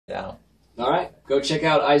Down. All right, go check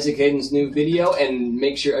out Isaac Hayden's new video, and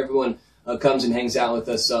make sure everyone comes and hangs out with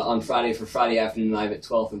us on Friday for Friday Afternoon Live at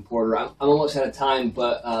 12th and Porter. I'm almost out of time,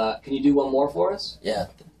 but can you do one more for us? Yeah,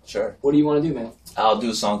 sure. What do you want to do, man? I'll do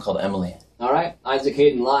a song called Emily. All right, Isaac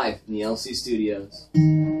Hayden live in the LC Studios.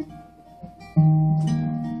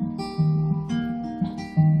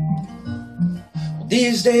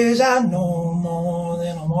 These days I know more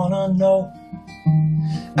than I wanna know.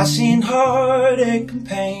 I've seen heartache and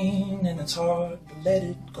pain, and it's hard to let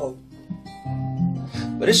it go.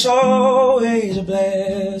 But it's always a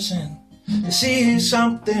blessing to see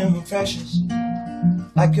something precious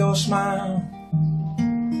like your smile.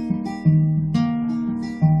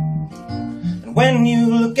 And when you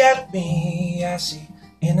look at me, I see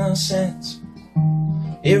innocence.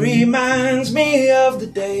 It reminds me of the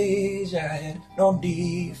days I had no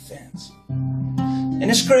defense. And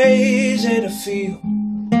it's crazy to feel,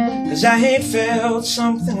 'cause I ain't felt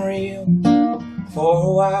something real for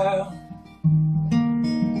a while.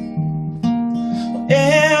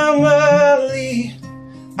 Emily,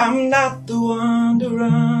 I'm not the one to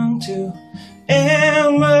run to.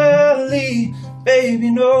 Emily, baby,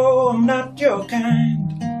 no, I'm not your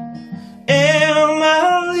kind.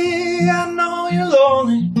 Emily, I know you're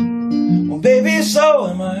lonely. Well, baby, so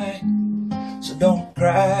am I. So don't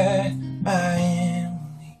cry, my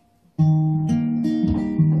Emily.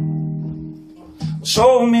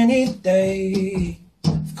 So many days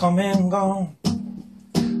have come and gone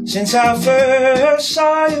since I first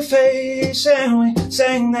saw your face and we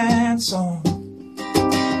sang that song.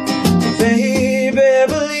 But baby,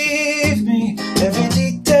 believe me, every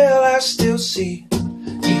detail I still see,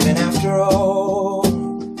 even after all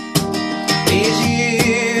these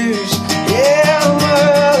years. Yeah,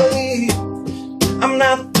 Emily, I'm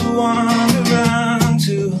not the one to run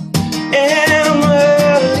to.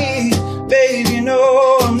 Emily, baby, no,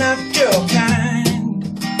 I'm not your kind.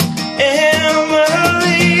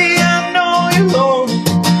 Emily, I know you're lonely.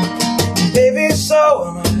 Baby, so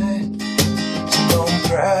am I. So don't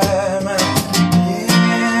cry, my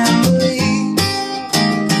Emily.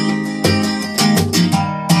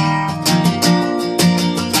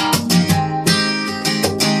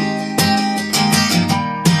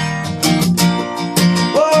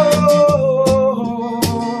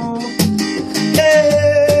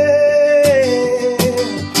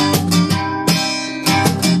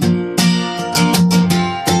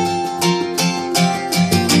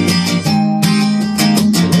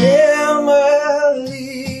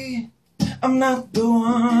 I'm not the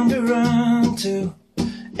one to run to.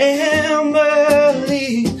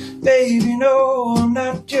 Emily, baby, no, I'm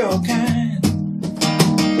not your kind.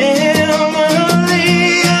 Emily,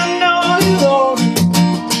 I know you're lonely.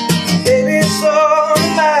 Baby, so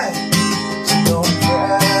am I. So don't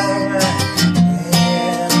cry, my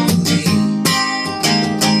Emily.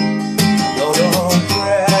 No, don't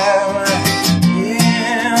cry, my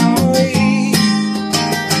Emily.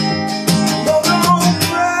 No, don't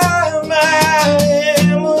cry, my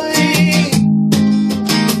Emily.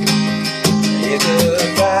 Say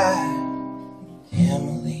goodbye,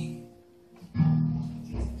 Emily.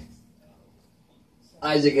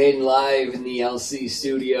 Isaac Hayden live in the LC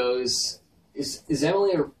Studios. Is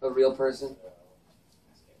Emily a real person?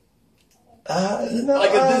 No,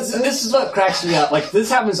 Like this is what cracks me up. Like this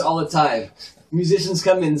happens all the time. Musicians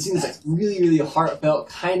come in and sing this like really, really heartfelt,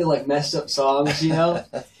 kind of like messed up songs, you know.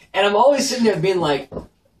 And I'm always sitting there being like,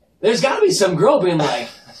 "There's got to be some girl being like,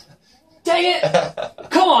 dang it,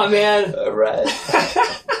 come on, man." Right.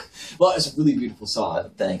 Well, it's a really beautiful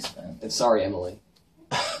song. Thanks, man. And sorry, Emily,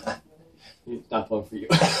 not the one for you.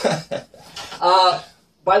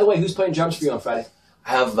 By the way, who's playing drums for you on Friday?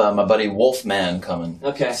 I have my buddy Wolfman coming.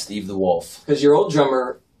 Okay. Steve the Wolf. Because your old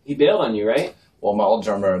drummer, he bailed on you, right? Well, my old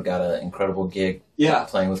drummer got an incredible gig. Yeah.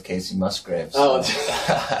 Playing with Casey Musgraves. Oh,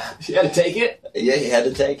 you had to take it? Yeah, he had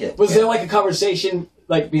to take it. Was there like a conversation,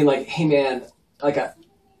 like being like, "Hey man, like I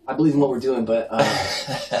believe in what we're doing, but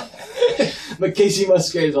but Casey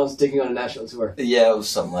Musgraves wants to take you on a national tour." Yeah, it was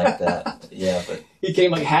something like that. Yeah, but he came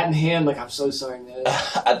like hat in hand, like, "I'm so sorry, man."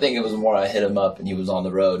 I think it was more I hit him up and he was on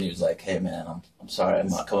the road and he was like, "Hey man, I'm sorry, I'm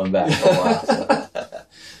not coming back for a while." So,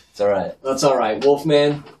 it's all right. That's all right,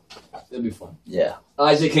 Wolfman. It'll be fun. Yeah.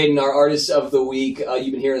 Isaac Hayden, our artist of the week.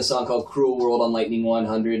 You've been hearing a song called "Cruel World" on Lightning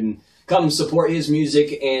 100, and come support his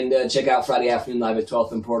music and check out Friday Afternoon Live at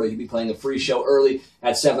 12th and Porter. He'll be playing a free show early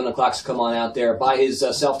at 7 o'clock, so come on out there. Buy his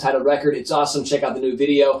self-titled record. It's awesome. Check out the new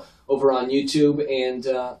video over on YouTube, and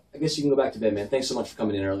I guess you can go back to bed, man. Thanks so much for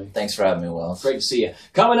coming in early. Thanks for having me, Wells. Great to see you.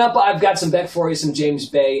 Coming up, I've got some Beck for you, some James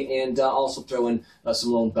Bay, and also throw in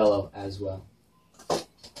some Lone Bellow as well.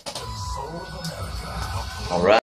 Soul of America. All right.